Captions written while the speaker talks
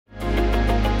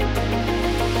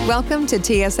Welcome to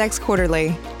TSX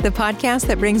Quarterly, the podcast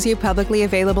that brings you publicly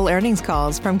available earnings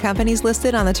calls from companies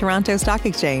listed on the Toronto Stock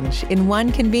Exchange in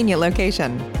one convenient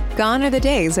location. Gone are the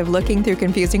days of looking through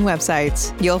confusing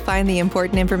websites. You'll find the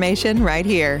important information right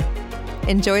here.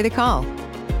 Enjoy the call.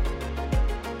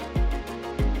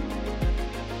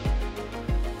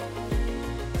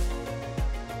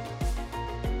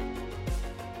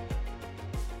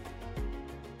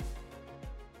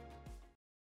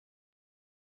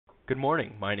 Good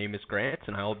morning. My name is Grant,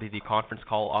 and I will be the conference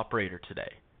call operator today.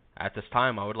 At this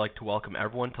time, I would like to welcome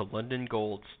everyone to Lundin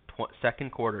Gold's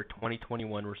second quarter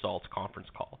 2021 results conference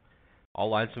call. All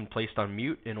lines have been placed on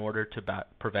mute in order to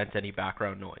prevent any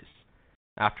background noise.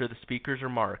 After the speaker's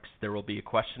remarks, there will be a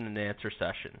question and answer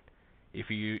session. If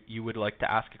you would like to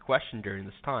ask a question during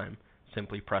this time,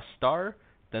 simply press star,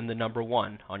 then the number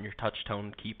 1 on your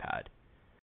touch-tone keypad.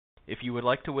 If you would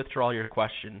like to withdraw your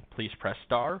question, please press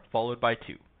star followed by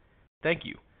 2. Thank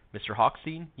you. Mr.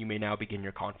 Hochstein, you may now begin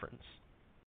your conference.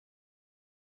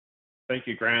 Thank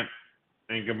you, Grant,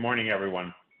 and good morning,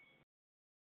 everyone.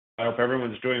 I hope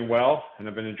everyone's doing well and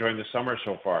have been enjoying the summer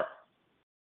so far.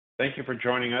 Thank you for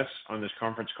joining us on this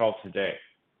conference call today.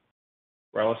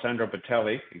 We're Alessandro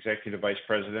Bitelli, Executive Vice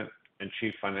President and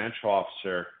Chief Financial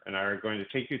Officer, and I are going to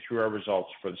take you through our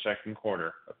results for the second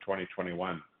quarter of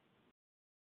 2021.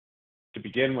 To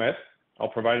begin with, I'll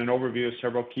provide an overview of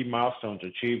several key milestones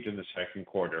achieved in the second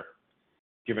quarter,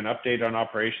 give an update on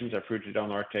operations at Fruta del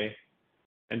Norte,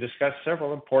 and discuss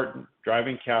several important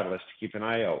driving catalysts to keep an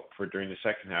eye out for during the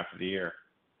second half of the year.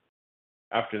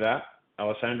 After that,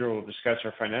 Alessandro will discuss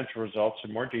our financial results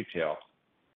in more detail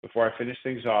before I finish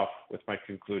things off with my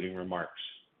concluding remarks.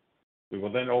 We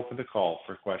will then open the call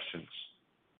for questions.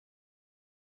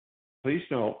 Please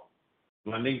note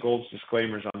Lundin Gold's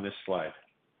disclaimers on this slide.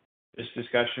 This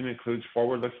discussion includes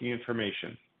forward-looking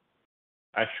information.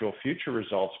 Actual future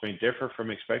results may differ from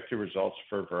expected results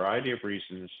for a variety of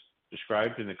reasons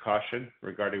described in the caution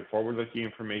regarding forward-looking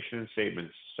information and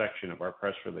statements section of our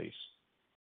press release.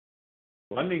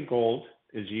 Lundin Gold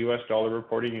is a U.S. dollar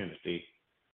reporting entity,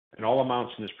 and all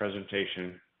amounts in this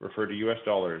presentation refer to U.S.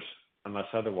 dollars unless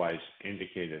otherwise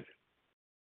indicated.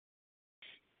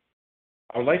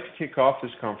 I would like to kick off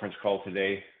this conference call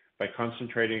today by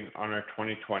concentrating on our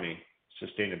 2020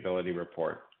 sustainability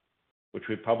report, which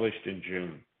we published in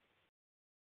June.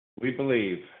 We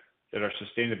believe that our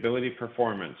sustainability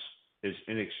performance is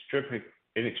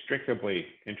inextricably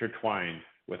intertwined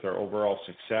with our overall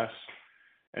success,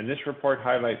 and this report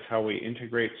highlights how we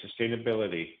integrate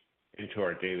sustainability into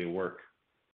our daily work.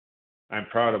 I'm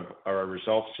proud of our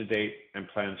results to date and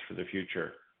plans for the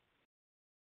future.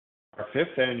 Our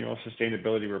 5th annual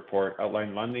sustainability report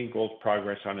outlined Lundin Gold's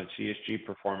progress on its ESG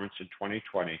performance in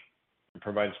 2020 and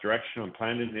provides direction on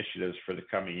planned initiatives for the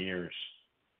coming years.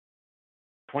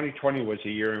 2020 was a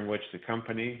year in which the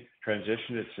company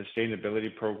transitioned its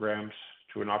sustainability programs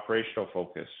to an operational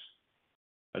focus.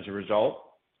 As a result,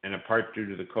 and in part due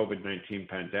to the COVID-19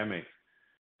 pandemic,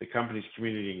 the company's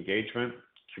community engagement,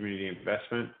 community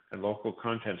investment, and local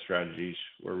content strategies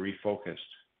were refocused.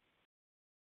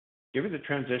 Given the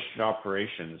transition to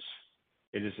operations,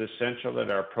 it is essential that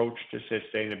our approach to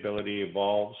sustainability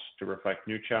evolves to reflect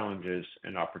new challenges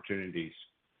and opportunities.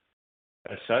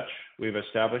 As such, we've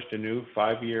established a new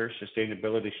 5-year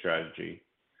sustainability strategy,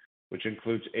 which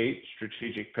includes 8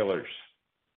 strategic pillars: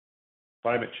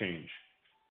 climate change,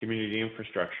 community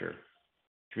infrastructure,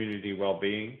 community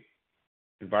well-being,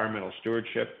 environmental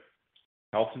stewardship,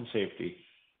 health and safety,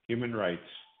 human rights,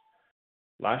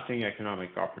 lasting economic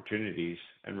opportunities,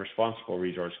 and responsible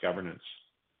resource governance.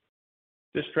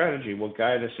 This strategy will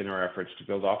guide us in our efforts to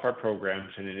build off our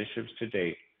programs and initiatives to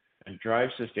date and drive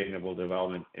sustainable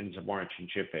development in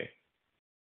Zamora-Chinchipe.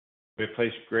 We have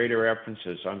placed greater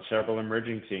emphasis on several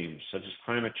emerging themes such as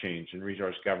climate change and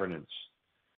resource governance,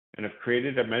 and have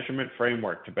created a measurement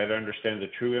framework to better understand the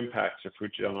true impacts of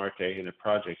Fruta del Norte in the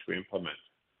projects we implement.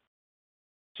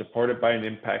 Supported by an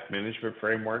impact management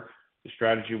framework, the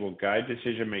strategy will guide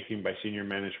decision-making by senior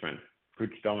management,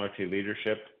 Fruta del Norte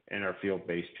leadership, and our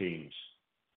field-based teams.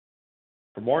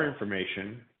 For more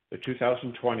information, the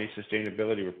 2020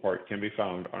 sustainability report can be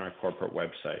found on our corporate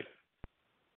website.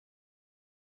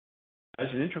 As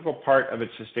an integral part of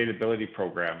its sustainability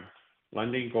program,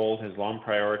 Lundin Gold has long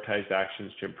prioritized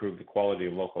actions to improve the quality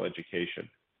of local education,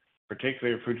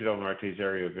 particularly in Fruta del Norte's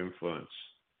area of influence.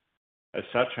 As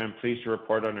such, I am pleased to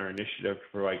report on our initiative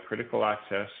to provide critical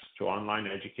access to online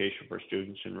education for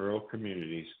students in rural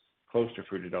communities close to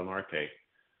Fruta del Norte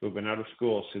who have been out of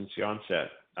school since the onset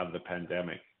of the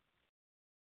pandemic.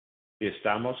 The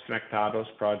Estamos Conectados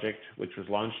project, which was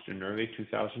launched in early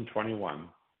 2021,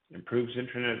 improves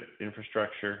internet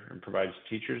infrastructure, and provides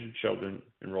teachers and children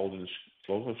enrolled in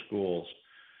local schools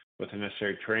with the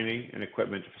necessary training and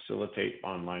equipment to facilitate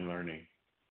online learning.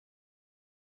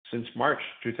 Since March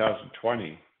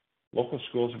 2020, local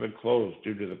schools have been closed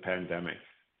due to the pandemic,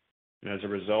 and as a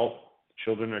result,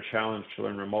 children are challenged to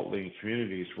learn remotely in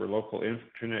communities where local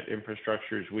internet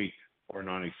infrastructure is weak or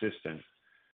non-existent,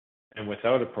 and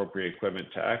without appropriate equipment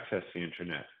to access the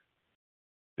internet.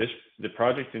 The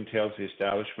project entails the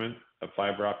establishment of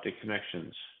fiber optic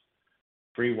connections,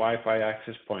 free Wi-Fi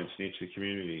access points in each of the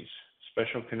communities,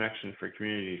 special connections for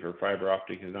communities where fiber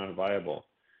optic is not viable,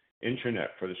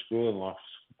 internet for the school in Los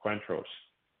Encuentros,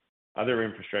 other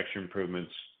infrastructure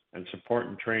improvements, and support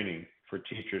and training for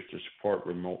teachers to support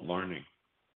remote learning.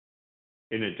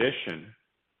 In addition,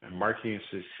 and marking a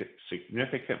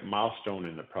significant milestone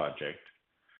in the project,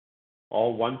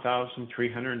 all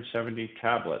 1,370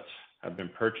 tablets have been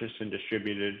purchased and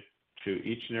distributed to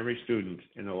each and every student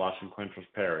in the Los Encuentros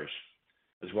parish,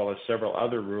 as well as several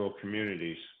other rural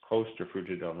communities close to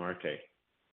Fruta del Norte.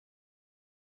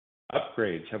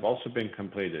 Upgrades have also been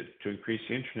completed to increase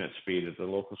the internet speed at the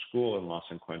local school in Los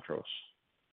Encuentros,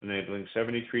 enabling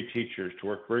 73 teachers to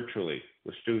work virtually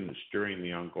with students during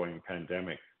the ongoing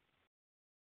pandemic.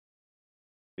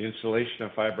 The installation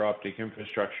of fiber optic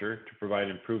infrastructure to provide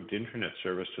improved internet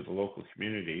service to the local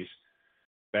communities,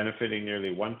 benefiting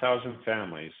nearly 1,000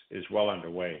 families, is well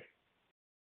underway.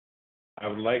 I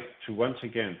would like to once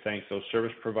again thank those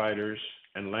service providers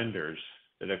and lenders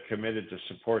that have committed to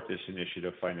support this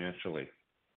initiative financially.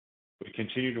 We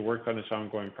continue to work on this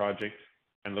ongoing project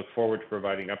and look forward to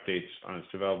providing updates on its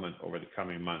development over the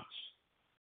coming months.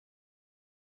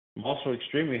 I'm also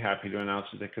extremely happy to announce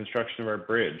that the construction of our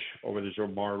bridge over the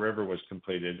Zamora River was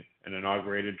completed and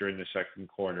inaugurated during the second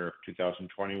quarter of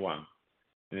 2021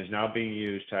 and is now being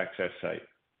used to access site.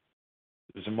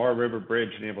 The Zamora River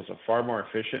Bridge enables a far more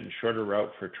efficient and shorter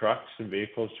route for trucks and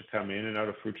vehicles to come in and out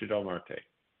of Fruta del Norte.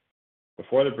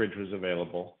 Before the bridge was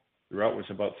available, the route was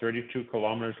about 32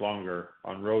 kilometers longer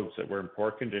on roads that were in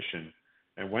poor condition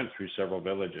and went through several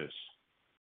villages.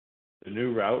 The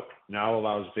new route now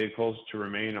allows vehicles to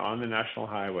remain on the national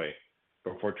highway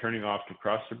before turning off to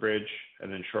cross the bridge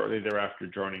and then shortly thereafter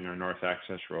joining our north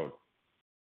access road.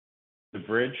 The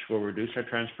bridge will reduce our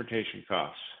transportation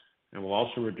costs and will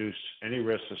also reduce any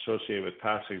risks associated with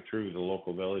passing through the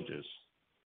local villages.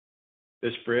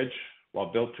 This bridge,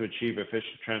 while built to achieve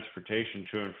efficient transportation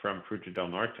to and from Fruta del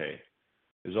Norte,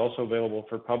 is also available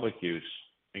for public use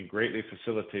and greatly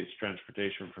facilitates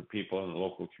transportation for people in the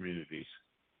local communities.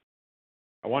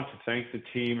 I want to thank the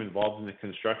team involved in the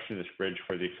construction of this bridge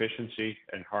for the efficiency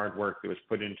and hard work that was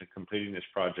put into completing this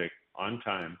project on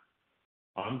time,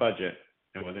 on budget,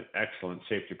 and with an excellent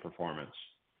safety performance.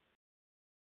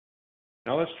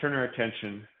 Now let's turn our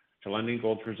attention to Lundin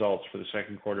Gold's results for the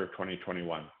second quarter of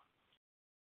 2021.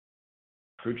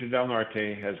 Fruta del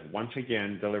Norte has once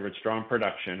again delivered strong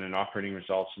production and operating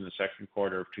results in the second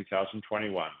quarter of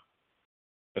 2021,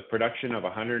 with production of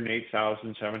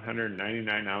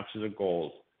 108,799 ounces of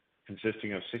gold,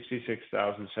 consisting of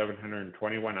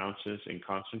 66,721 ounces in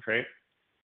concentrate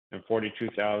and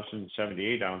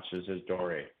 42,078 ounces as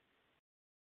doré.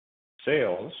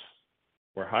 Sales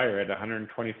were higher at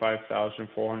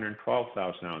 125,412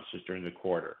 ounces during the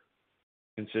quarter,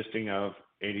 consisting of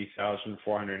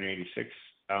 80,486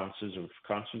 ounces of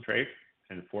concentrate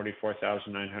and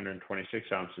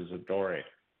 44,926 ounces of doré.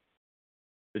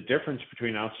 The difference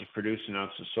between ounces produced and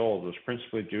ounces sold was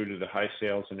principally due to the high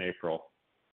sales in April,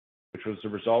 which was the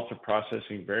result of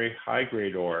processing very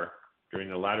high-grade ore during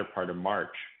the latter part of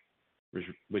March,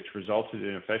 which resulted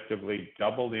in effectively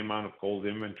double the amount of gold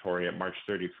inventory at March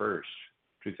 31st,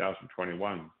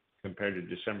 2021, compared to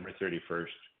December 31st,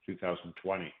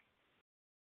 2020.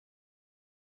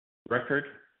 Record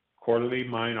quarterly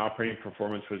mine operating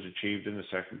performance was achieved in the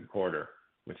second quarter,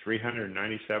 with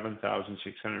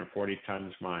 397,640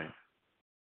 tons mined.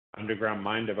 Underground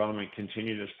mine development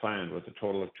continued as planned, with a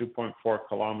total of 2.4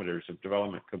 kilometers of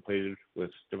development completed,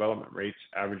 with development rates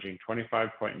averaging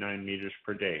 25.9 meters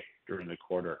per day during the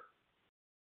quarter.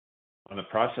 On the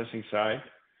processing side,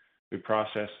 we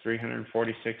processed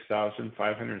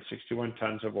 346,561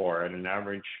 tons of ore at an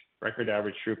record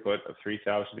average throughput of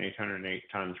 3,808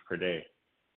 tons per day.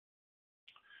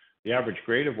 The average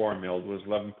grade of ore milled was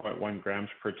 11.1 grams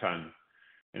per ton,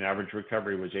 and average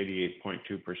recovery was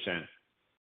 88.2%.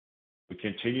 We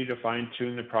continue to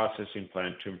fine-tune the processing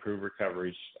plant to improve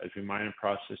recoveries as we mine and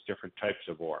process different types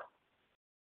of ore.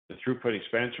 The throughput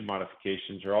expansion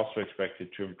modifications are also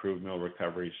expected to improve mill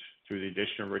recoveries through the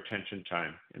additional retention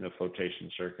time in the flotation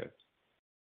circuit.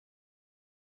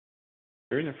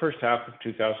 During the first half of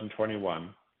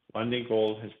 2021, Lundin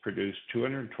Gold has produced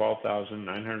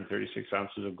 212,936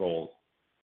 ounces of gold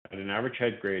at an average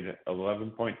head grade of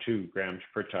 11.2 grams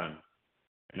per ton.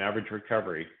 An average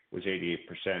recovery was 88%.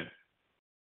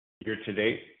 Year to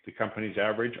date, the company's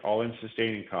average all-in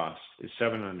sustaining cost is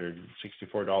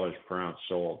 $764 per ounce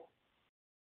sold.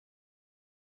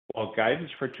 While guidance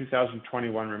for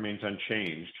 2021 remains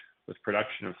unchanged, with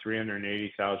production of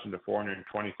 380,000 to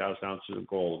 420,000 ounces of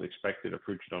gold expected at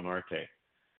Fruta del Norte,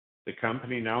 the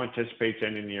company now anticipates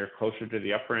ending the year closer to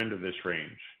the upper end of this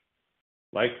range.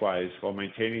 Likewise, while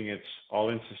maintaining its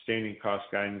all-in sustaining cost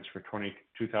guidance for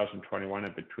 2021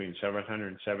 at between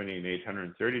 $770 and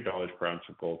 $830 per ounce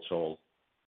of gold sold,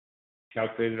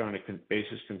 calculated on a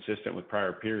basis consistent with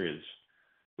prior periods,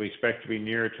 we expect to be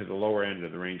nearer to the lower end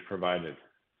of the range provided.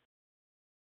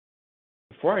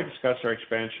 Before I discuss our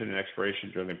expansion and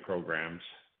exploration drilling programs,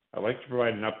 I'd like to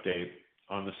provide an update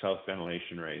on the South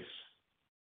Ventilation Raise.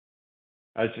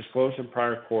 As disclosed in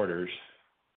prior quarters,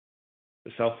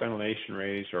 the South Ventilation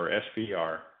Raise, or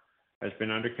SVR, has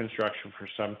been under construction for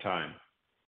some time,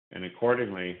 and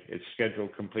accordingly, its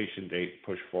scheduled completion date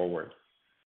pushed forward.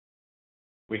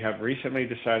 We have recently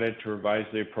decided to revise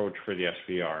the approach for the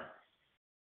SVR.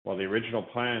 While the original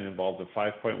plan involved a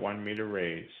 5.1 meter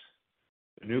raise,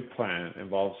 the new plan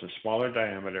involves a smaller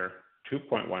diameter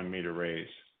 2.1 meter raise,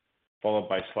 followed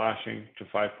by slashing to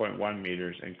 5.1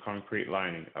 meters and concrete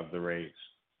lining of the raise.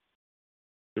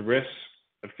 The risks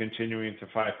of continuing to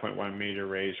 5.1 meter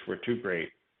raise were too great,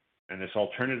 and this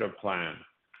alternative plan,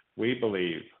 we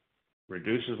believe,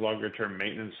 reduces longer-term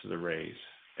maintenance of the raise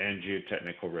and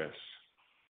geotechnical risks.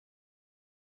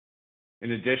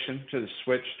 In addition to the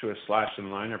switch to a slash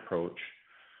and line approach,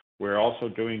 we're also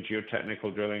doing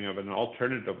geotechnical drilling of an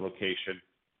alternative location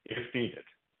if needed.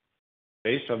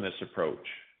 Based on this approach,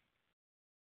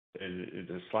 in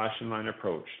the slash and line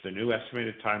approach, the new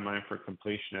estimated timeline for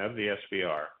completion of the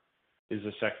SVR is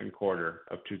the second quarter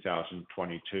of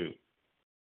 2022.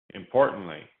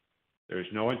 Importantly, there is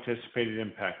no anticipated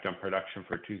impact on production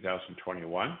for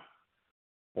 2021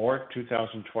 or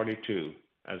 2022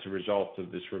 as a result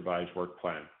of this revised work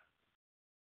plan.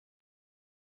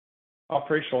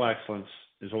 Operational excellence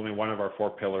is only one of our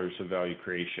 4 pillars of value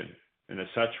creation, and as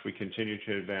such, we continue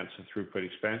to advance the throughput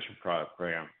expansion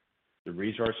program, the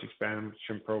resource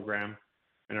expansion program,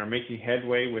 and are making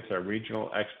headway with our regional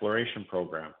exploration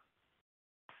program.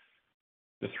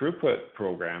 The throughput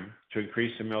program, to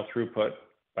increase the mill throughput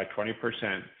by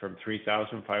 20% from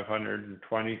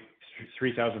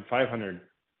 3,500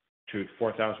 to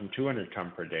 4,200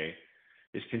 ton per day,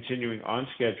 is continuing on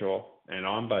schedule and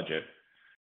on budget,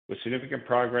 with significant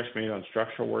progress made on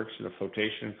structural works in the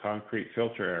flotation and concrete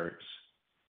filter areas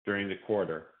during the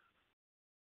quarter.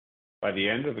 By the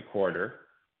end of the quarter,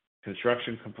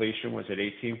 construction completion was at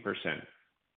 18%,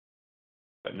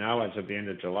 but now as of the end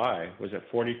of July was at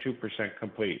 42%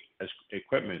 complete as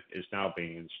equipment is now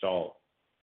being installed.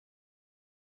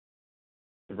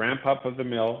 The ramp up of the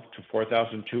mill to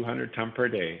 4,200 ton per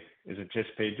day is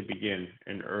anticipated to begin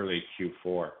in early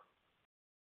Q4.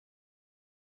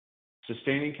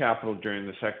 Sustaining capital during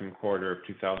the second quarter of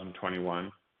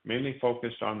 2021 mainly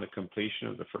focused on the completion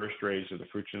of the first raise of the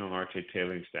Fruta del Norte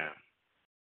tailings dam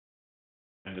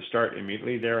and the start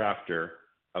immediately thereafter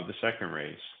of the second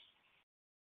raise,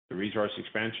 the resource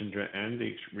expansion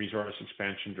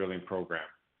drilling program.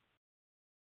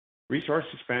 Resource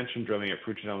expansion drilling at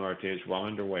Fruta del Norte is well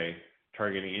underway,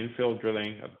 targeting infill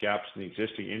drilling of gaps in the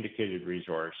existing indicated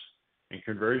resource and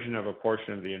conversion of a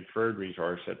portion of the inferred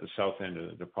resource at the south end of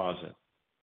the deposit.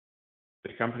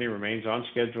 The company remains on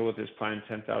schedule with its planned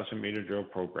 10,000 meter drill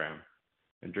program,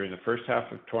 and during the first half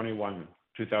of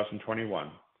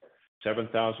 2021,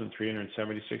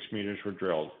 7,376 meters were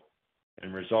drilled,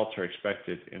 and results are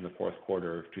expected in the fourth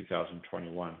quarter of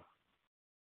 2021.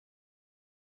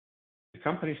 The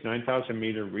company's 9,000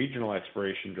 meter regional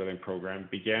exploration drilling program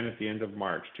began at the end of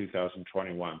March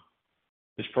 2021.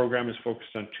 This program is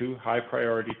focused on 2 high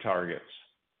priority targets,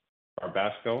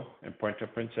 Barbasco and Puente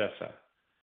Princesa,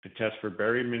 to test for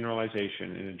buried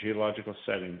mineralization in a geological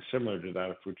setting similar to that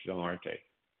of Fruta del Norte.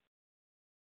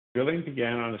 Drilling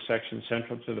began on a section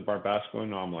central to the Barbasco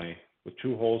anomaly, with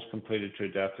 2 holes completed to a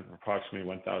depth of approximately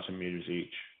 1,000 meters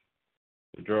each.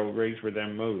 The drill rigs were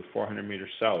then moved 400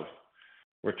 meters south,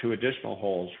 where 2 additional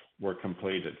holes were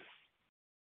completed.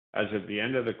 As of the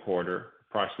end of the quarter,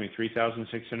 approximately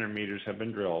 3,600 meters have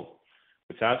been drilled,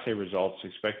 with assay results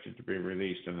expected to be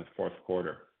released in the fourth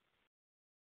quarter.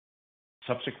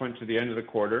 Subsequent to the end of the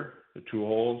quarter, the 2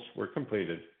 holes were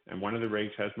completed, and one of the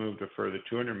rigs has moved a further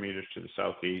 200 meters to the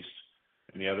southeast,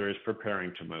 and the other is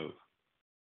preparing to move.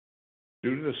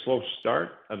 Due to the slow start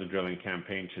of the drilling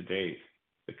campaign to date,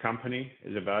 The company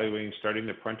is evaluating starting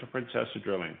the Puerto Princesa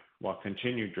drilling while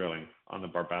continuing drilling on the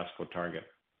Barbasco target.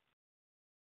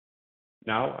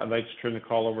 Now, I'd like to turn the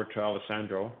call over to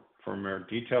Alessandro for a more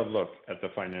detailed look at the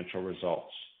financial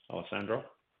results. Alessandro?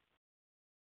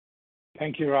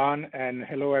 Thank you, Ron, and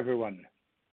hello, everyone.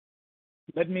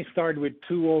 Let me start with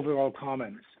two overall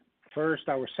comments. First,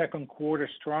 our second quarter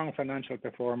strong financial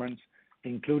performance,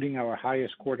 including our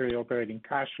highest quarterly operating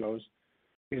cash flows,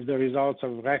 is the result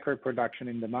of record production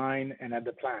in the mine and at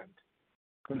the plant,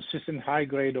 consistent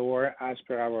high-grade ore as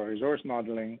per our resource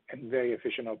modeling, and very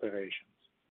efficient operations.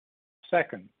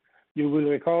 Second, you will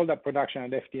recall that production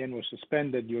at FDN was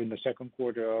suspended during the second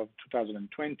quarter of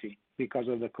 2020 because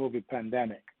of the COVID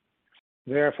pandemic.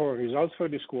 Therefore, results for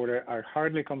this quarter are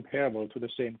hardly comparable to the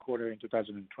same quarter in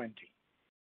 2020.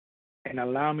 And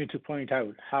allow me to point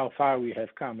out how far we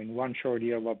have come in one short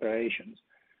year of operations,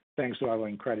 thanks to our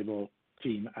incredible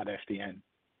team at FDN.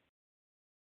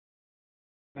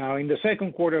 Now, in the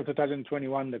second quarter of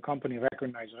 2021, the company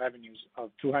recognized revenues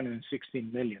of $216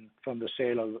 million from the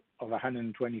sale of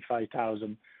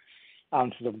 125,000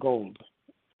 ounces of gold,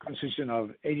 consisting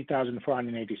of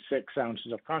 80,486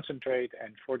 ounces of concentrate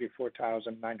and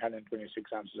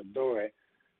 44,926 ounces of doré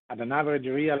at an average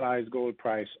realized gold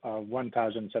price of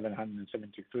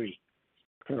 $1,773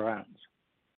 per ounce.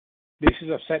 This is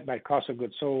offset by cost of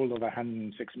goods sold of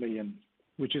 $106 million,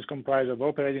 which is comprised of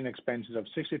operating expenses of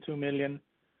 $62 million,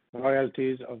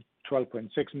 royalties of $12.6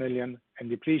 million, and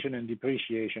depletion and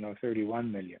depreciation of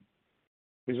 $31 million,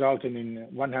 resulting in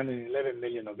 $111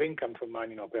 million of income from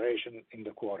mining operations in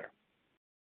the quarter.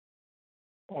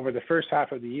 Over the first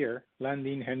half of the year,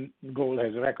 Lundin Gold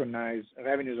has recognized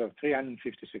revenues of $356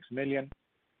 million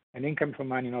and income from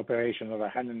mining operations of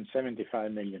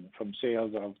 $175 million from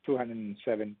sales of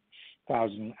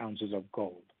 207,000 ounces of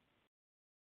gold.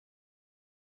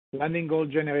 Lundin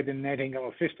Gold generated net income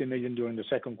of $50 million during the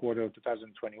second quarter of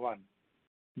 2021,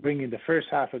 bringing the first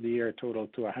half of the year total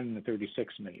to $136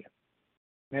 million.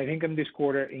 Net income this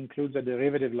quarter includes a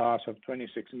derivative loss of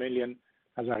 $26 million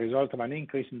as a result of an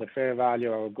increase in the fair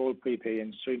value of our gold prepay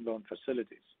and stream loan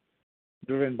facilities,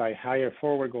 driven by higher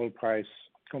forward gold price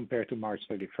compared to March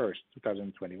 31st,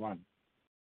 2021.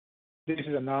 This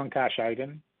is a non-cash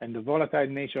item, and the volatile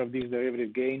nature of these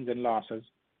derivative gains and losses,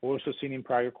 also seen in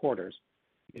prior quarters,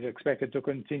 is expected to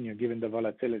continue given the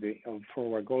volatility of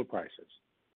forward gold prices.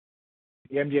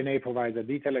 The MD&A provides a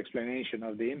detailed explanation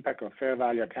of the impact of fair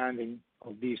value accounting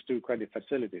of these two credit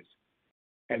facilities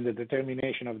and the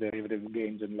determination of derivative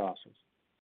gains and losses.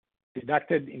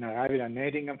 Deducted in arriving at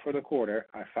net income for the quarter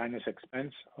are finance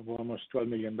expense of almost $12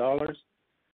 million,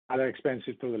 other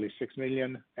expenses totaling $6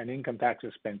 million, and income tax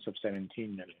expense of $17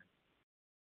 million.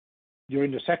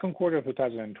 During the second quarter of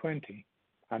 2020,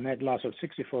 a net loss of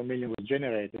 $64 million was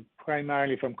generated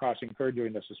primarily from costs incurred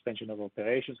during the suspension of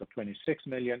operations of $26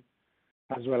 million,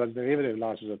 as well as derivative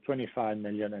losses of $25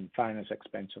 million and finance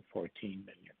expense of $14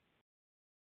 million.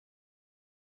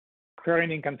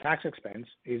 Current income tax expense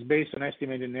is based on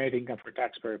estimated net income for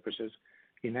tax purposes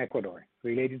in Ecuador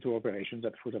relating to operations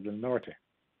at Fruta del Norte.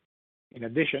 In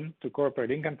addition to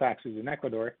corporate income taxes in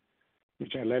Ecuador,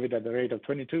 which are levied at the rate of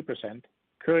 22%,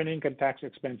 current income tax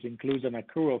expense includes an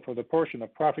accrual for the portion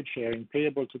of profit sharing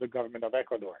payable to the government of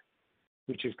Ecuador,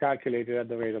 which is calculated at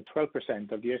the rate of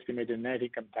 12% of the estimated net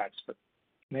income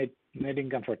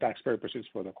for tax purposes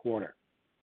for the quarter.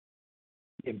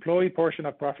 The employee portion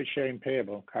of profit sharing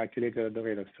payable, calculated at the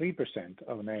rate of 3%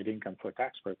 of net income for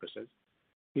tax purposes,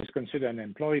 is considered an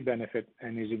employee benefit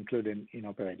and is included in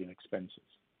operating expenses.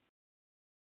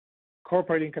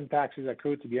 Corporate income taxes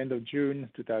accrued to the end of June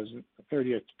 30th,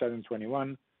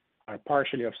 2021 are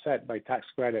partially offset by tax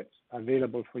credits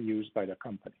available for use by the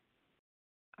company.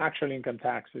 Actual income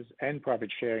taxes and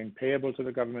profit sharing payable to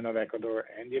the government of Ecuador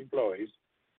and the employees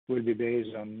will be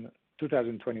based on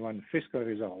 2021 fiscal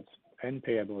results and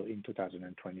payable in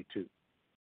 2022.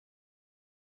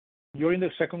 During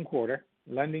the second quarter,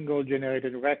 Lundin Gold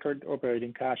generated record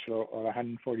operating cash flow of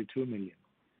 $142 million,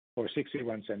 or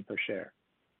 61 cents per share.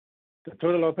 The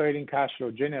total operating cash flow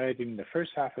generated in the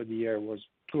first half of the year was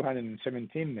 $217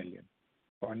 million,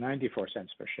 or 94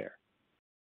 cents per share.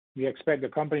 We expect the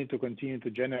company to continue to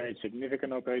generate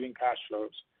significant operating cash flows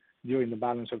during the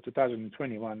balance of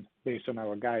 2021 based on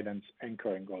our guidance and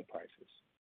current gold prices.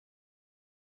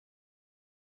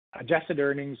 Adjusted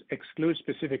earnings exclude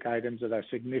specific items that are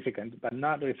significant but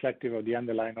not reflective of the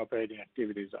underlying operating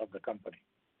activities of the company.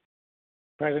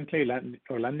 Presently,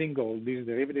 for Lundin Gold, these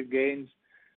derivative gains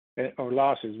or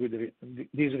losses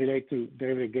these relate to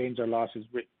derivative gains or losses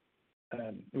with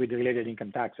related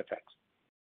income tax effects.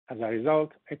 As a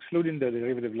result, excluding the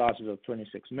derivative losses of $26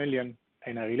 million,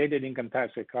 and a related income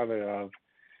tax recovery of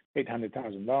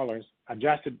 $800,000,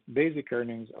 adjusted basic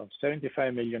earnings of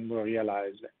 $75 million were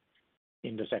realized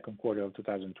in the second quarter of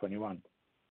 2021,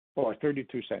 or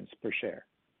 32 cents per share.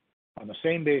 On the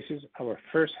same basis, our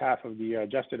first half of the year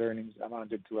adjusted earnings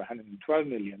amounted to $112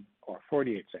 million, or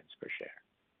 48 cents per share.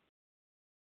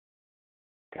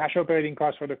 Cash operating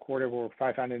costs for the quarter were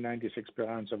 $596 per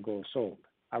ounce of gold sold,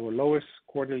 our lowest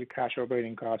quarterly cash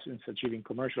operating costs since achieving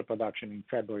commercial production in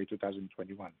February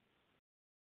 2021.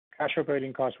 Cash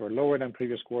operating costs were lower than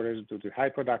previous quarters due to high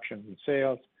production and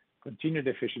sales, continued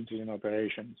efficiency in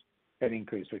operations, and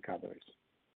increased recoveries.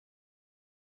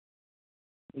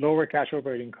 Lower cash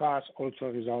operating costs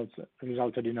also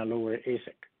resulted in a lower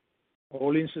AISC.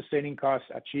 All-in sustaining costs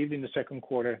achieved in the second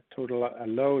quarter total a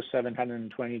low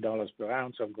 $720 per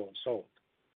ounce of gold sold,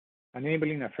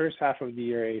 enabling a first half of the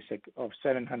year AISC of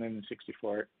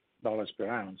 $764 per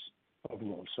ounce of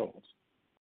gold sold.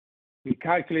 We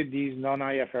calculate these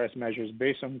non-IFRS measures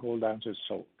based on gold ounces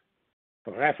sold.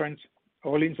 For reference,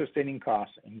 all-in sustaining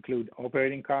costs include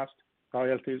operating costs,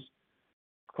 royalties,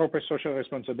 corporate social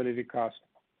responsibility costs,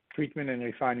 treatment and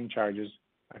refining charges,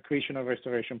 accretion of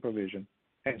restoration provision,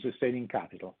 and sustaining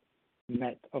capital,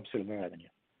 net of silver revenue.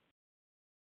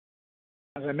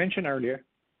 As I mentioned earlier,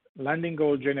 Lundin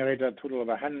Gold generated a total of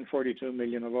 $142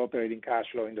 million of operating cash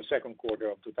flow in the second quarter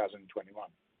of 2021.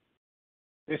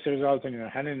 This resulted in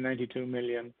 $192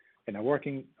 million in a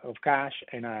working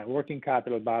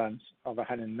capital balance of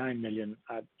 $109 million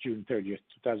at June 30th,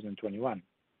 2021,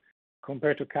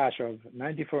 compared to cash of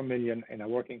 $94 million and a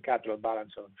working capital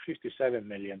balance of $57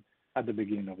 million at the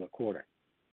beginning of the quarter.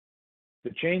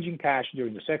 The change in cash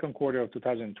during the second quarter of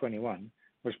 2021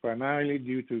 was primarily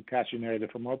due to cash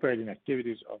generated from operating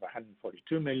activities of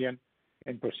 $142 million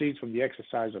and proceeds from the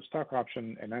exercise of stock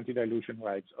option and anti-dilution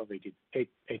rights of $8.3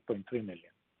 million.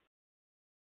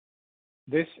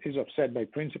 This is offset by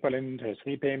principal and interest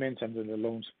repayments under the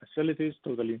loans facilities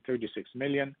totaling $36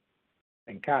 million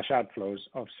and cash outflows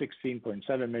of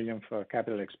 $16.7 million for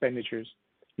capital expenditures,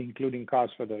 including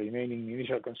costs for the remaining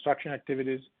initial construction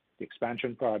activities, the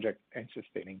expansion project, and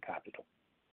sustaining capital.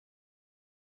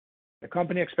 The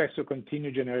company expects to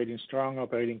continue generating strong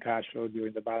operating cash flow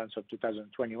during the balance of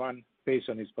 2021 based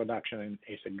on its production and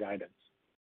AISC guidance.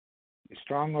 The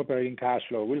strong operating cash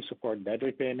flow will support debt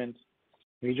repayments,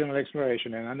 regional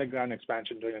exploration and underground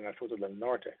expansion during the Fruta del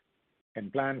Norte,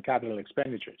 and planned capital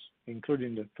expenditures,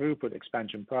 including the throughput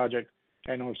expansion project,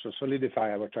 and also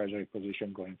solidify our treasury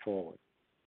position going forward.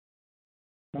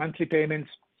 Monthly payments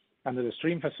under the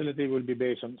stream facility will be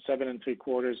based on 7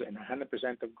 3/4 and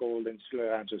 100% of gold and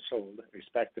silver ounces sold,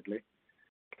 respectively,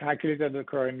 calculated at the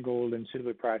current gold and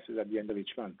silver prices at the end of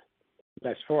each month,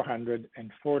 less $400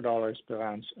 and $4 per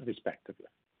ounce, respectively.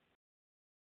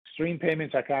 Stream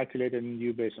payments are calculated and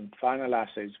due based on final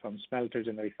assays from smelters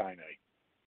and refinery.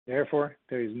 Therefore,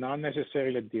 there is not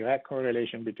necessarily a direct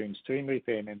correlation between stream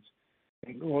repayments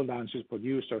and gold ounces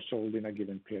produced or sold in a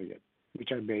given period,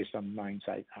 which are based on mine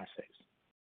site assays.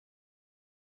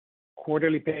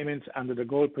 Quarterly payments under the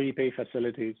gold prepay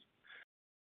facility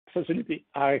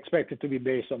are expected to be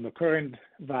based on the current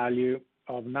value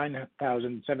of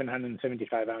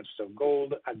 9,775 ounces of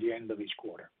gold at the end of each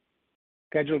quarter.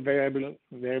 Scheduled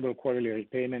variable quarterly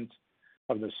repayments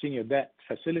of the senior debt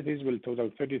facilities will total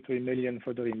 $33 million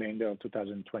for the remainder of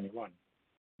 2021,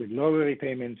 with lower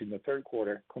repayments in the third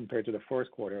quarter compared to the fourth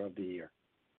quarter of the year.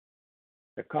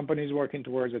 The company is working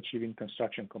towards achieving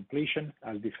construction completion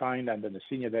as defined under the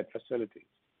senior debt facilities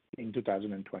in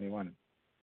 2021.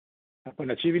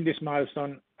 Upon achieving this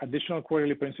milestone, additional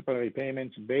quarterly principal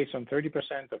repayments based on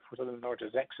 30% of Fruta del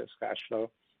Norte's excess cash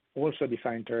flow, also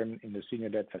defined term in the senior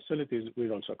debt facilities,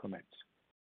 will also commence.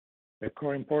 The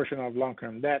current portion of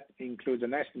long-term debt includes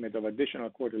an estimate of additional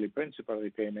quarterly principal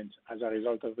repayments as a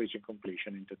result of reaching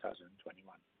completion in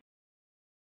 2021.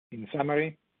 In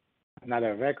summary,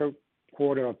 another record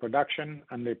quarter of production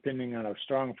underpinning our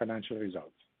strong financial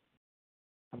results.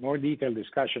 A more detailed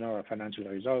discussion of our financial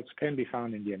results can be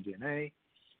found in the MD&A,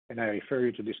 and I refer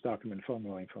you to this document for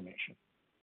more information.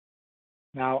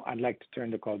 Now, I'd like to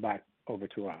turn the call back over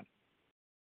to Ron.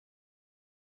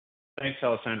 Thanks,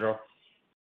 Alessandro.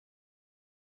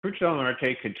 Fruta del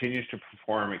Norte continues to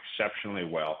perform exceptionally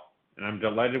well, and I'm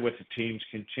delighted with the team's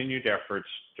continued efforts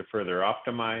to further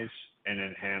optimize and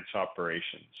enhance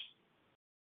operations.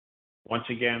 Once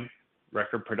again,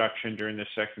 record production during the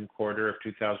second quarter of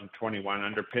 2021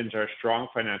 underpins our strong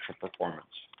financial performance.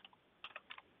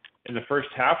 In the first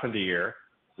half of the year,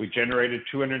 we generated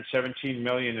 $217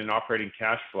 million in operating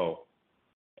cash flow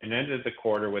and ended the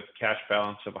quarter with a cash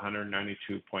balance of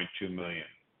 $192.2 million,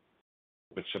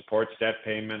 which supports debt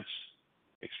payments,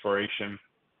 exploration,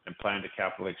 and planned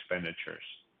capital expenditures.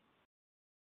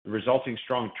 The resulting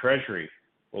strong treasury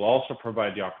will also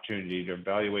provide the opportunity to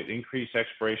evaluate increased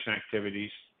exploration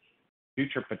activities,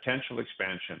 future potential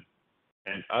expansion,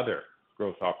 and other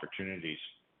growth opportunities.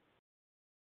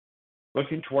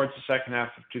 Looking towards the second half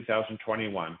of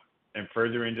 2021 and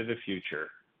further into the future,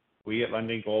 we at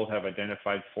Lundin Gold have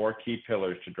identified 4 key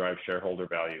pillars to drive shareholder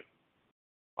value.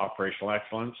 Operational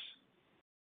excellence.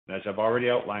 And as I've already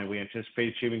outlined, we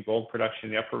anticipate achieving gold production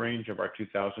in the upper range of our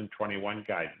 2021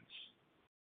 guidance.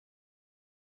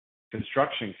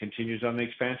 Construction continues on the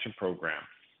expansion program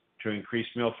to increase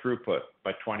mill throughput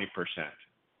by 20%.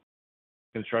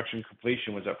 Construction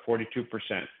completion was at 42%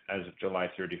 as of July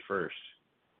 31st,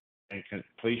 and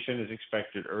completion is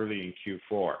expected early in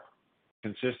Q4,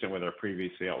 consistent with our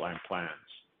previously outlined plans.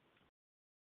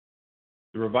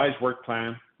 The revised work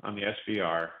plan on the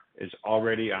SVR is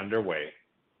already underway,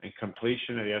 and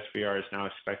completion of the SVR is now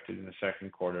expected in the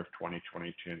second quarter of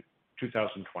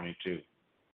 2022.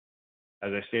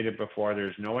 As I stated before, there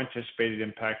is no anticipated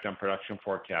impact on production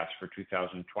forecasts for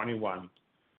 2021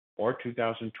 or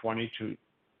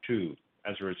 2022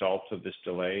 as a result of this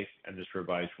delay and this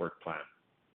revised work plan.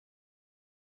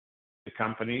 The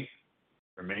company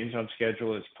remains on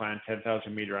schedule as planned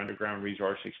 10,000 meter underground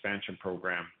resource expansion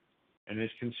program and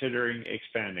is considering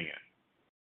expanding it.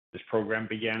 This program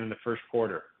began in the first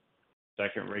quarter.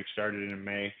 Second rig started in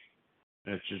May,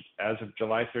 and as of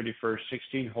July 31st,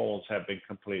 16 holes have been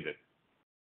completed.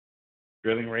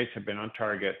 Drilling rates have been on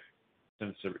target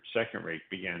since the second rig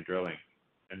began drilling,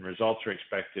 and results are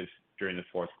expected during the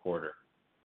fourth quarter.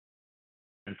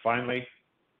 And finally,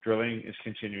 drilling is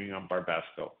continuing on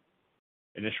Barbasco.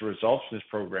 Initial results from this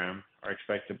program are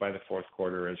expected by the fourth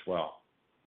quarter as well.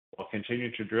 While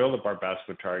continuing to drill the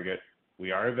Barbasco target,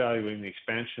 we are evaluating the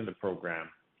expansion of the program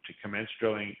to commence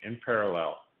drilling in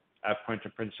parallel at the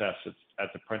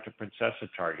Puente Princesa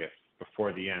target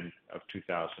before the end of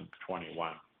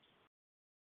 2021.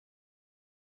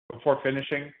 Before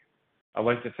finishing, I'd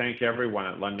like to thank everyone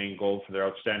at Lundin Gold for their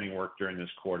outstanding work during this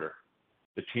quarter.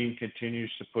 The team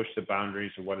continues to push the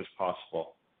boundaries of what is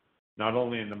possible, not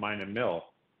only in the mine and mill,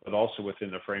 but also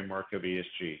within the framework of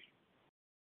ESG.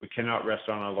 We cannot rest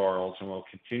on our laurels and will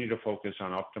continue to focus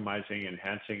on optimizing and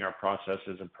enhancing our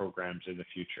processes and programs in the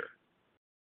future.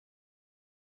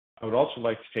 I would also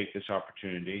like to take this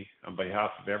opportunity, on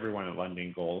behalf of everyone at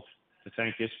Lundin Gold, to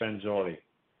thank Istvan Zollei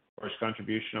for his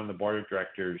contribution on the board of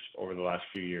directors over the last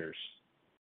few years.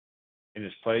 In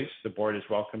his place, the board has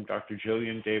welcomed Dr.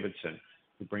 Gillian Davidson,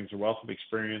 who brings a wealth of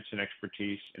experience and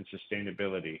expertise in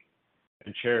sustainability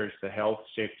and chairs the Health,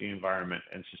 Safety, Environment,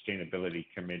 and Sustainability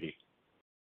Committee.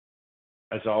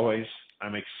 As always,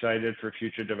 I'm excited for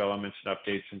future developments and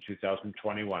updates in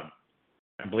 2021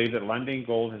 and believe that Lundin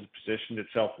Gold has positioned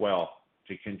itself well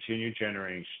to continue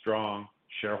generating strong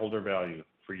shareholder value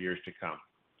for years to come.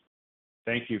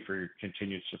 Thank you for your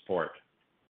continued support.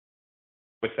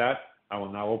 With that, I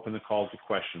will now open the call to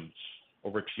questions.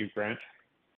 Over to you, Grant.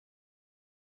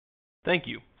 Thank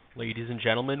you. Ladies and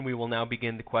gentlemen, we will now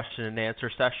begin the question and answer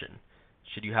session.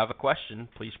 Should you have a question,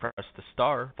 please press the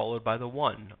star followed by the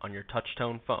 1 on your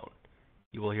touch-tone phone.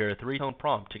 You will hear a 3-tone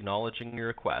prompt acknowledging your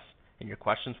request, and your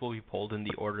questions will be polled in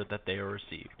the order that they are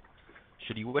received.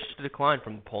 Should you wish to decline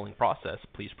from the polling process,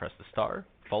 please press the star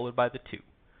followed by the 2.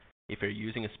 If you're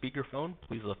using a speakerphone,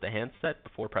 please lift the handset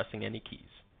before pressing any keys.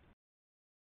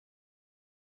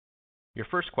 Your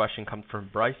first question comes from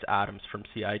Bryce Adams from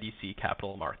CIBC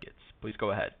Capital Markets. Please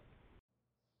go ahead.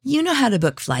 You know how to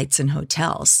book flights and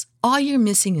hotels. All you're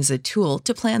missing is a tool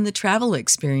to plan the travel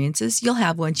experiences you'll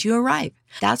have once you arrive.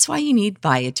 That's why you need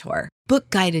Viator. Book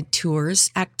guided tours,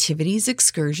 activities,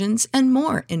 excursions, and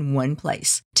more in one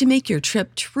place to make your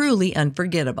trip truly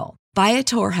unforgettable.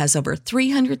 Viator has over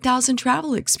 300,000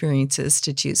 travel experiences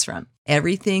to choose from.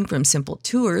 Everything from simple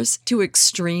tours to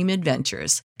extreme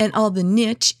adventures and all the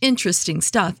niche, interesting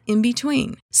stuff in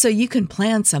between. So you can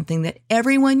plan something that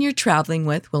everyone you're traveling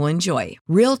with will enjoy.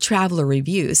 Real traveler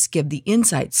reviews give the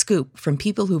inside scoop from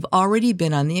people who've already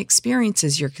been on the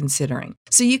experiences you're considering.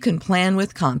 So you can plan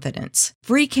with confidence.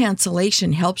 Free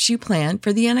cancellation helps you plan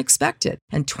for the unexpected.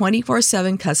 And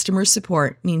 24/7 customer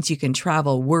support means you can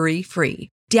travel worry-free.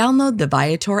 Download the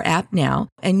Viator app now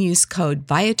and use code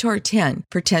Viator10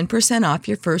 for 10% off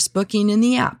your first booking in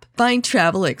the app. Find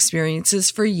travel experiences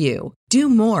for you. Do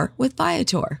more with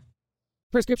Viator.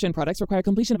 Prescription products require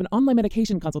completion of an online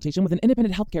medication consultation with an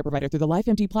independent healthcare provider through the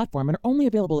LifeMD platform and are only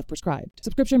available if prescribed.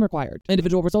 Subscription required.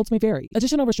 Individual results may vary.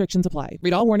 Additional restrictions apply.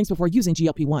 Read all warnings before using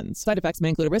GLP-1s. Side effects may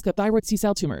include a risk of thyroid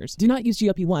C-cell tumors. Do not use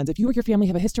GLP-1s if you or your family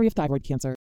have a history of thyroid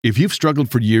cancer. If you've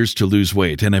struggled for years to lose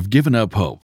weight and have given up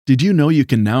hope, Did you know you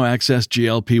can now access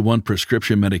GLP-1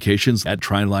 prescription medications at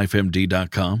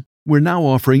TryLifeMD.com? We're now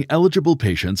offering eligible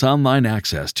patients online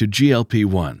access to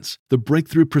GLP-1s, the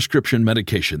breakthrough prescription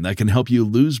medication that can help you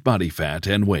lose body fat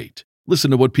and weight.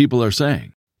 Listen to what people are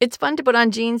saying. It's fun to put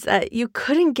on jeans that you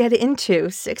couldn't get into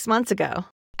 6 months ago.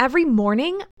 Every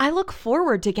morning, I look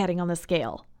forward to getting on the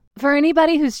scale. For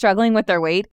anybody who's struggling with their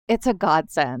weight, it's a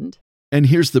godsend. And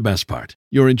here's the best part.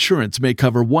 Your insurance may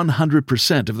cover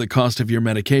 100% of the cost of your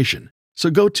medication.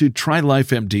 So go to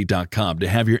TryLifeMD.com to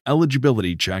have your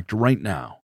eligibility checked right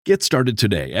now. Get started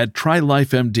today at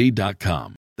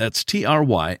TryLifeMD.com. That's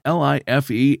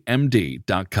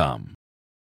TryLifeMD.com.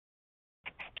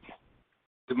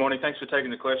 Good morning. Thanks for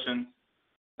taking the question.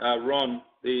 Ron,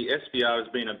 the SVR has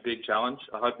been a big challenge.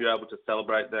 I hope you're able to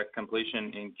celebrate that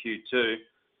completion in Q2.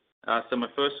 So my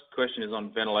first question is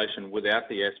on ventilation without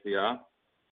the SVR.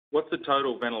 What's the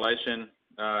total ventilation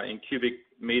in cubic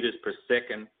meters per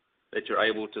second that you're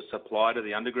able to supply to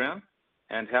the underground?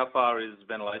 And how far is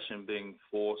ventilation being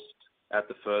forced at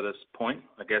the furthest point,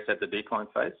 I guess at the decline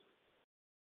phase?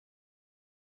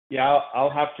 Yeah, I'll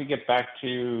have to get back to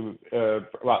you.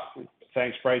 Well,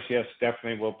 thanks, Bryce. Yes,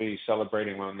 definitely we'll be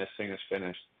celebrating when this thing is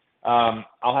finished.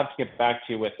 I'll have to get back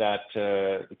to you with that,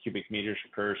 the cubic meters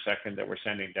per second that we're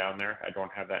sending down there. I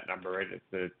don't have that number right at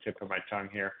the tip of my tongue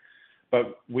here.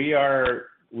 But we are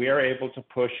able to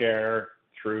push air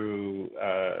through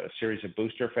a series of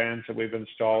booster fans that we've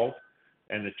installed.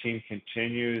 And the team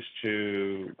continues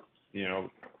to, you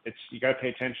got to pay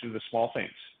attention to the small things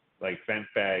like vent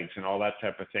bags and all that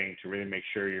type of thing to really make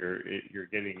sure you're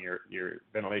getting your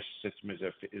ventilation system as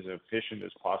efficient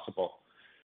as possible.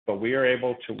 But we are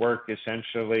able to work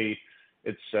essentially,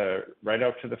 it's right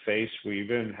out to the face. We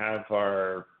even have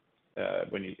our,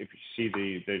 if you see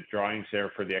the drawings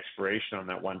there for the exploration on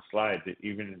that one slide,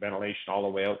 even ventilation all the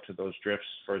way out to those drifts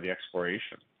for the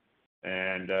exploration.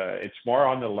 And it's more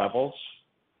on the levels,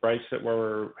 Bryce, that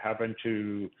we're having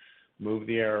to move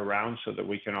the air around so that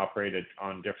we can operate it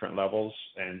on different levels.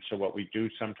 And so what we do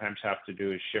sometimes have to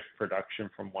do is shift production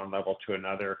from one level to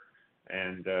another,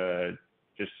 and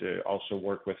just to also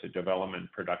work with the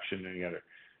development production together.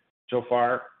 So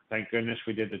far, thank goodness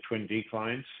we did the twin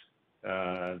declines.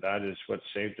 That is what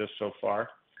saved us so far.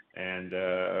 And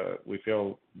we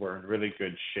feel we're in really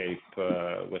good shape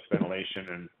with ventilation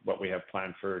and what we have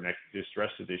planned for this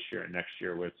rest of this year and next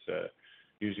year with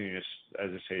using, as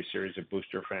I say, a series of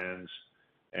booster fans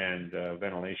and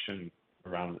ventilation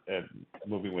around,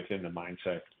 moving within the mine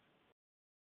site.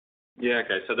 Yeah,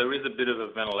 okay. So there is a bit of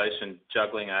a ventilation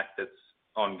juggling act that's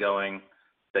ongoing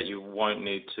that you won't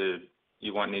need to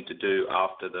do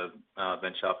after the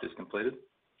vent shaft is completed.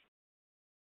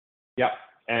 Yeah,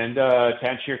 and to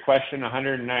answer your question,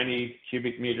 190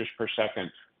 cubic meters per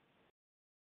second.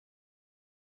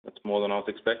 That's more than I was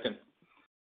expecting.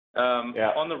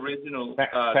 On the regional...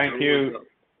 Thank you.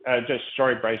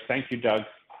 Sorry, Bryce. Thank you, Doug.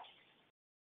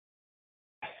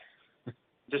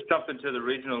 Just jump into the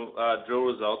regional drill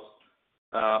results.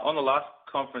 On the last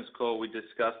conference call, we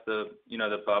discussed the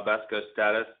Barbasco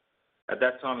status. At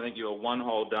that time, I think you were one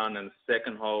hole done and the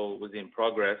second hole was in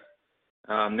progress.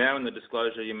 Now in the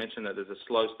disclosure, you mentioned that there's a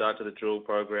slow start to the drill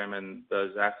program and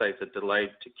those assays are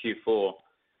delayed to Q4.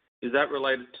 Is that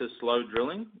related to slow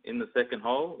drilling in the second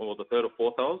hole or the third or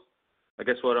fourth holes? I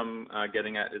guess what I'm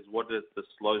getting at is, what does the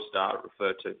slow start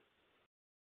refer to?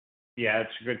 Yeah,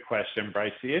 it's a good question,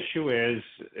 Bryce. The issue is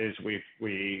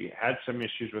we had some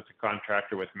issues with the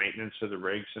contractor with maintenance of the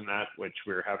rigs and that, which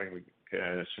we're having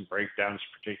some breakdowns,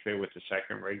 particularly with the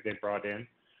second rig they brought in.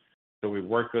 So we've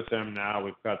worked with them now.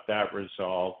 We've got that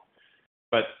resolved.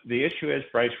 But the issue is,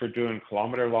 Bryce, we're doing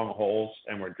kilometer-long holes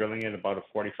and we're drilling at about a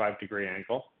 45-degree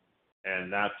angle.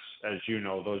 And that's, as you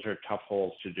know, those are tough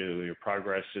holes to do. Your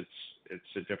progress,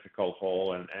 it's a difficult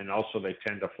hole, and also they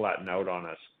tend to flatten out on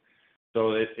us.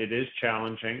 So it is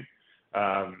challenging.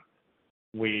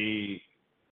 We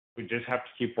just have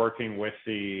to keep working with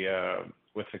the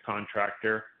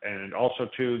contractor, and also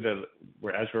too,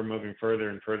 as we're moving further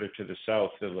and further to the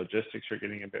south, the logistics are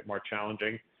getting a bit more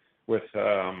challenging with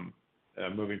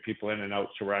moving people in and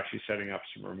out. So we're actually setting up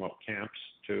some remote camps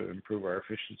to improve our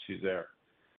efficiencies there.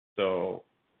 So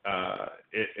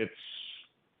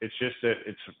it's just that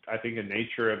it's, I think, the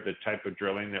nature of the type of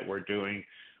drilling that we're doing.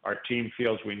 Our team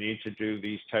feels we need to do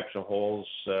these types of holes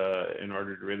in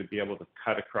order to really be able to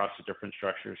cut across the different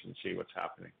structures and see what's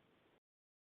happening.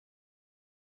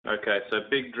 Okay, so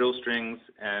big drill strings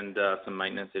and some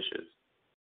maintenance issues.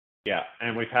 Yeah,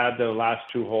 and we've had the last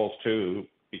two holes too,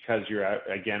 because you're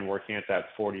again working at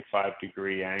that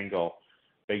 45-degree angle,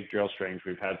 big drill strings.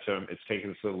 We've had some. It's taken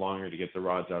us a little longer to get the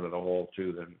rods out of the hole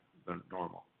too than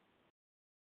normal.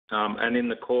 And in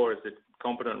the core, is it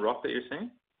competent rock that you're seeing?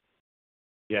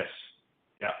 Yes.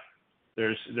 Yeah.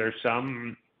 There's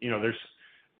some,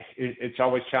 it's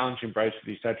always challenging, Bryce, with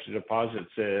these types of deposits.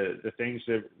 The things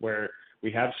that where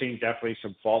we have seen definitely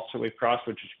some faults that we've crossed,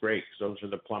 which is great because those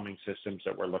are the plumbing systems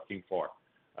that we're looking for.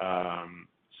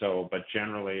 But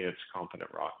generally it's competent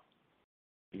rock.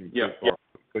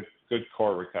 Good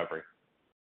core recovery.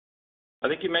 I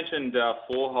think you mentioned 4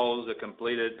 holes are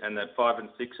completed and that 5 and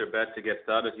 6 are about to get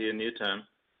started here near term.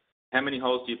 How many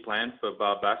holes do you plan for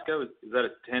Barbasco? Is that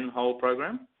a 10-hole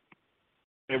program?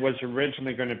 It was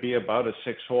originally going to be about a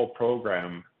 6-hole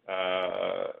program,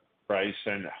 Bryce,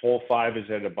 and hole 5 is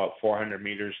at about 400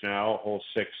 meters now. Hole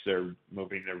 6, they're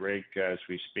moving the rig as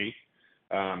we speak.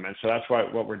 And so that's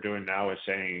what we're doing now is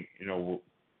saying,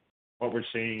 what we're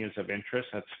seeing is of interest.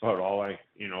 That's about all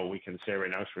we can say right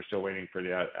now. So we're still waiting for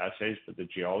the assays, but the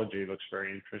geology looks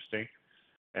very interesting.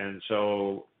 And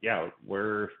so, yeah,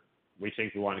 we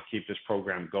think we want to keep this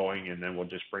program going, and then we'll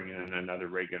just bring in another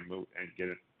rig and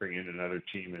bring in another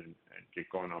team and get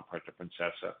going on Puerto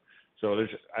Princesa. So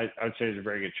I would say there's a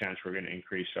very good chance we're going to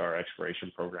increase our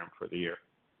exploration program for the year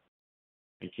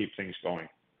and keep things going.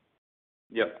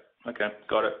 Yep. Okay.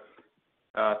 Got it.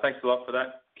 Thanks a lot for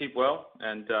that. Keep well,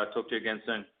 and talk to you again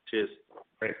soon. Cheers.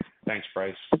 Great. Thanks,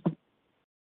 Bryce.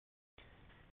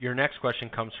 Your next question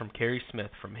comes from Kerry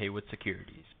Smith from Haywood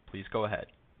Securities. Please go ahead.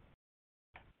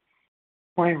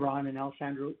 Morning, Ron and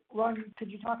Alessandro. Ron,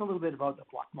 could you talk a little bit about the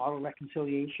block model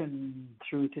reconciliation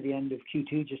through to the end of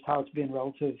Q2, just how it's been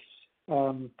relative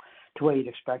to what you'd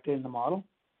expected in the model?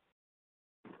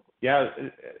 Yeah.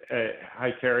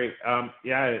 Hi, Kerry.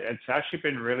 It's actually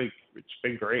been it's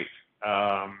been great.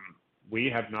 We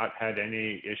have not had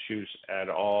any issues at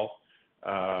all.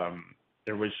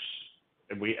 It was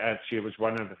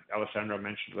one of the, Alessandro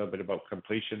mentioned a little bit about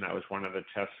completion. That was one of the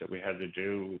tests that we had to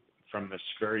do from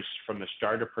the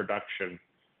start of production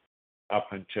up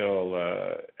until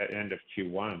end of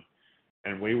Q1.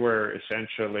 And we were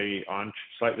essentially on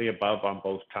slightly above on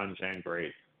both tons and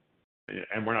grade.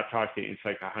 And we're not talking, it's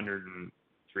like 103%,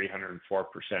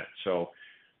 104%. So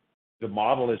the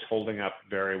model is holding up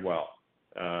very well.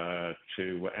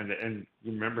 And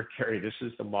remember, Kerry, this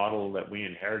is the model that we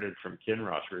inherited from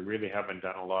Kinross. We really haven't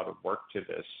done a lot of work to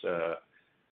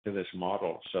this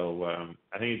model. So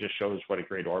I think it just shows what a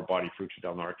great ore body Fruta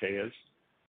del Norte is.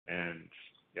 And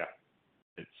yeah,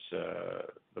 it's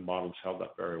the model's held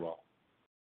up very well.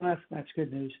 That's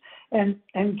good news. And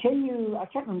can you, I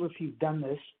can't remember if you've done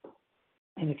this,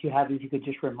 and if you have, if you could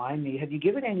just remind me, have you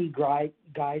given any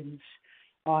guidance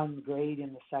on grade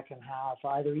in the second half,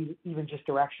 either even just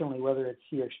directionally, whether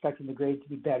you're expecting the grade to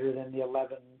be better than the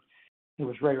 11, it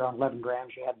was right around 11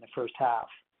 grams you had in the first half?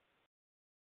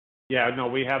 Yeah, no,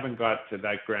 we haven't got to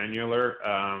that granular.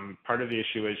 Part of the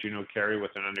issue, as you know, Kerry,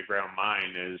 with an underground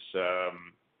mine is,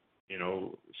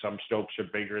 some stopes are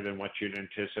bigger than what you'd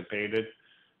anticipated,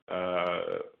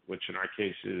 which in our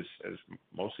case has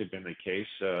mostly been the case.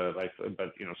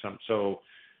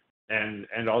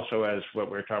 And also as what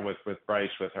we're talking with Bryce,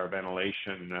 with our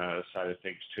ventilation side of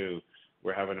things too,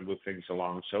 we're having to move things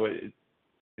along. So it's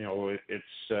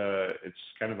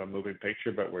kind of a moving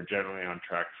picture, but we're generally on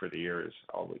track for the year is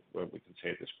all what we can say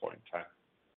at this point in time.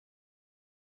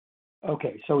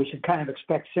 Okay, so we should kind of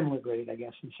expect similar grade, I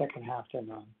guess, in the second half then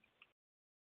on.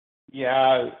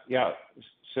 Yeah,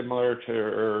 similar to,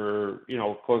 or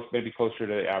maybe closer to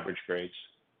the average grades.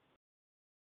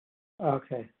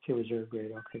 Okay, to reserve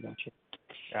grade. Okay, gotcha.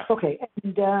 Yeah. Okay,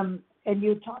 and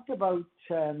you talked about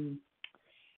the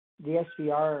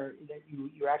SVR, that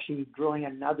you're actually drilling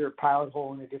another pilot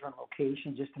hole in a different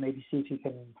location just to maybe see if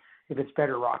it's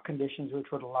better rock conditions, which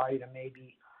would allow you to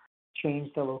maybe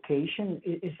change the location.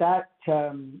 Is that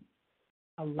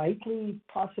a likely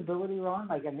possibility, Ron?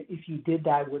 Like, if you did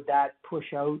that, would that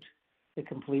push out the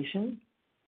completion?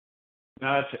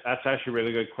 No, that's actually a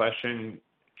really good question,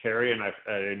 Kerry, and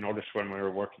I noticed when we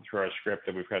were working through our script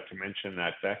that we forgot to mention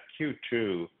that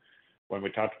Q2, when we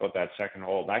talked about that second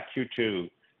hole, that Q2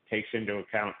 takes into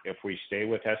account if we stay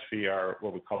with SVR,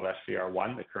 what we call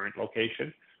SVR1, the current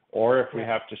location, or if we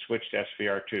have to switch to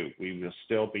SVR2, we will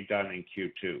still be done in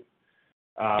Q2.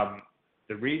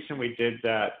 The reason we did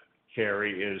that,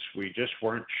 Kerry, is we just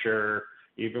weren't sure,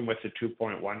 even with the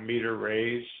 2.1 meter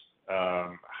raise,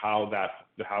 how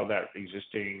that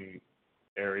existing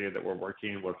area that we're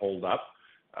working in would hold up.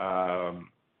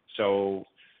 So,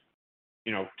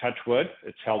 touch wood,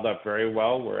 it's held up very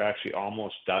well. We're actually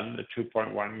almost done the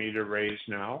 2.1 meter raise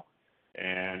now.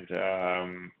 And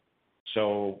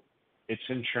so it's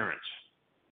insurance,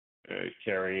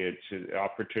 Kerry. It's an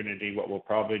opportunity. What we'll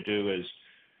probably do is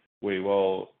we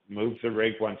will move the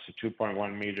rig once the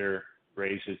 2.1 meter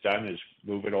raise is done, is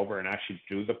move it over and actually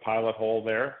do the pilot hole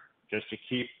there, just to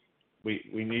keep,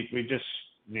 we just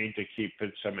need to keep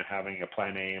having a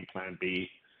plan A and plan B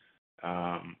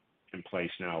in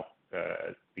place now,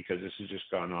 because this has just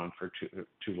gone on for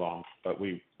too long. But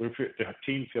the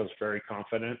team feels very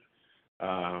confident.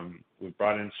 We've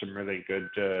brought in some really good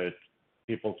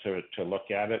people to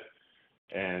look at it,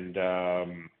 and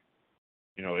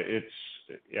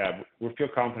we feel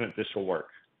confident this will work,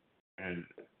 and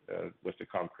with the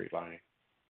concrete lining.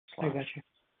 I got you.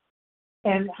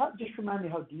 And just remind me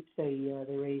how deep the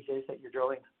raise is that you're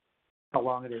drilling, how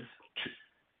long it is.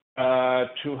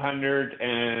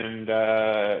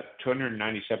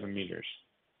 297 meters.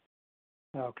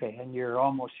 Okay, and you're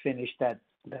almost finished that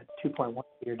 2.1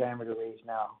 meter diameter raise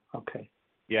now. Okay.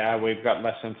 Yeah, we've got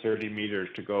less than 30 meters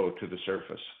to go to the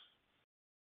surface.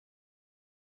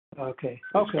 Okay.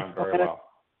 It's gone very well.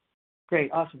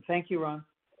 Great, awesome. Thank you, Ron.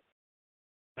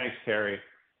 Thanks, Terry.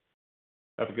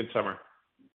 Have a good summer.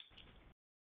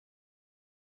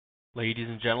 Ladies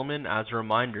and gentlemen, as a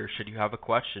reminder, should you have a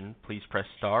question, please press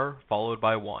star followed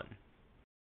by 1.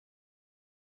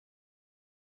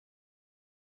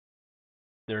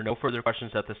 There are no further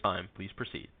questions at this time. Please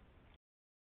proceed.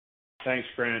 Thanks,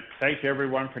 Grant. Thank you,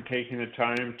 everyone, for taking the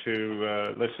time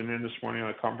to listen in this morning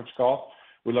on a conference call.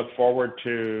 We look forward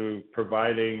to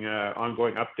providing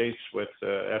ongoing updates with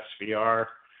SVR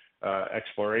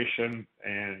exploration.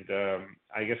 And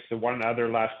I guess the one other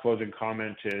last closing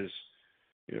comment is,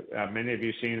 many of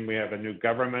you seen we have a new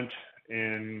government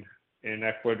in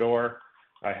Ecuador.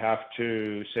 I have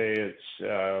to say it's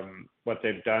what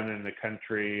they've done in the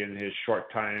country in his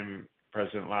short time.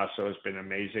 President Lasso has been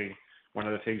amazing. One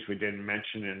of the things we didn't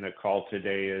mention in the call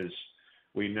today is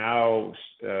we now,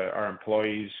 our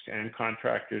employees and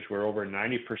contractors, we're over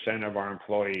 90% of our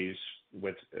employees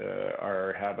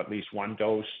have at least one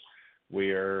dose.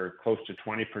 We are close to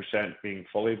 20% being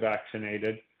fully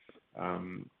vaccinated.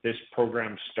 This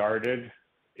program started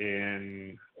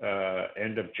in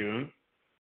end of June,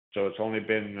 so it's only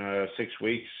been 6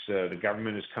 weeks. The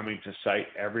government is coming to site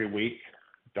every week,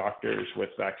 doctors with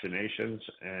vaccinations,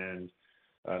 and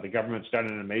the government's done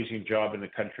an amazing job in the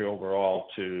country overall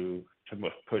to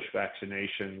push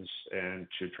vaccinations and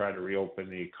to try to reopen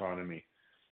the economy.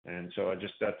 And so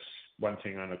that's one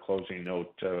thing on a closing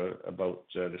note about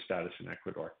the status in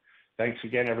Ecuador. Thanks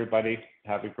again, everybody.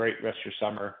 Have a great rest of your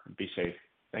summer. Be safe.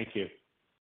 Thank you.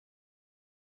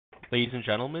 Ladies and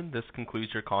gentlemen, this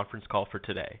concludes your conference call for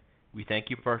today. We thank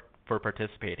you for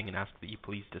participating and ask that you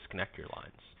please disconnect your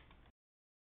lines.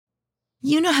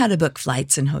 You know how to book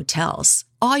flights and hotels.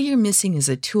 All you're missing is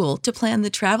a tool to plan the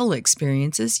travel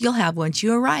experiences you'll have once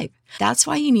you arrive. That's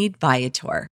why you need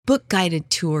Viator. Book guided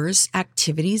tours,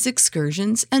 activities,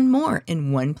 excursions, and more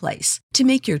in one place to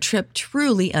make your trip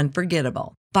truly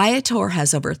unforgettable. Viator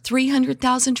has over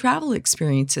 300,000 travel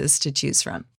experiences to choose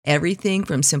from. Everything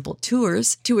from simple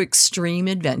tours to extreme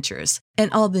adventures and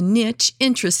all the niche,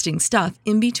 interesting stuff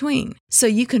in between. So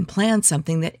you can plan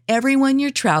something that everyone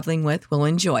you're traveling with will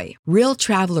enjoy. Real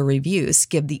traveler reviews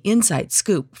give the inside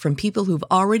scoop from people who've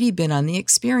already been on the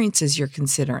experiences you're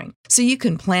considering. So you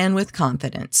can plan with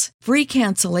confidence. Free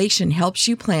cancellation helps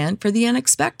you plan for the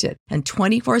unexpected. And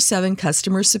 24/7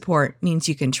 customer support means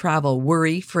you can travel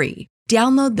worry-free.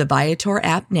 Download the Viator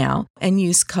app now and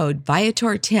use code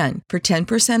Viator10 for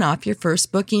 10% off your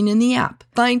first booking in the app.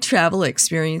 Find travel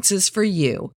experiences for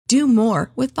you. Do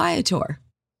more with Viator.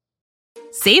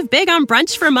 Save big on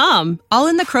brunch for mom, all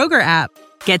in the Kroger app.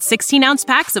 Get 16-ounce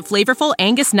packs of flavorful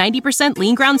Angus 90%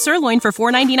 lean ground sirloin for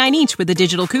 $4.99 each with a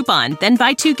digital coupon. Then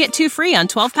buy 2, get 2 free on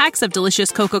 12 packs of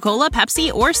delicious Coca-Cola,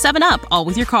 Pepsi, or 7-Up, all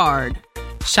with your card.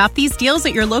 Shop these deals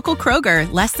at your local Kroger,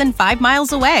 less than 5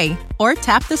 miles away. Or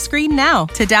tap the screen now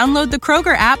to download the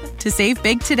Kroger app to save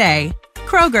big today.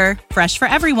 Kroger, fresh for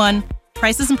everyone.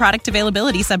 Prices and product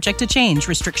availability subject to change.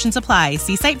 Restrictions apply.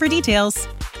 See site for details.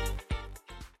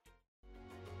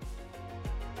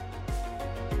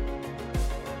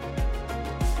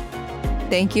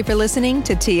 Thank you for listening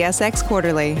to TSX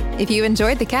Quarterly. If you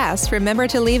enjoyed the cast, remember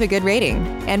to leave a good rating.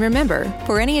 And remember,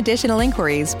 for any additional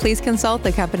inquiries, please consult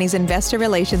the company's investor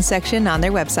relations section on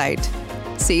their website.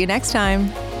 See you next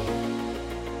time.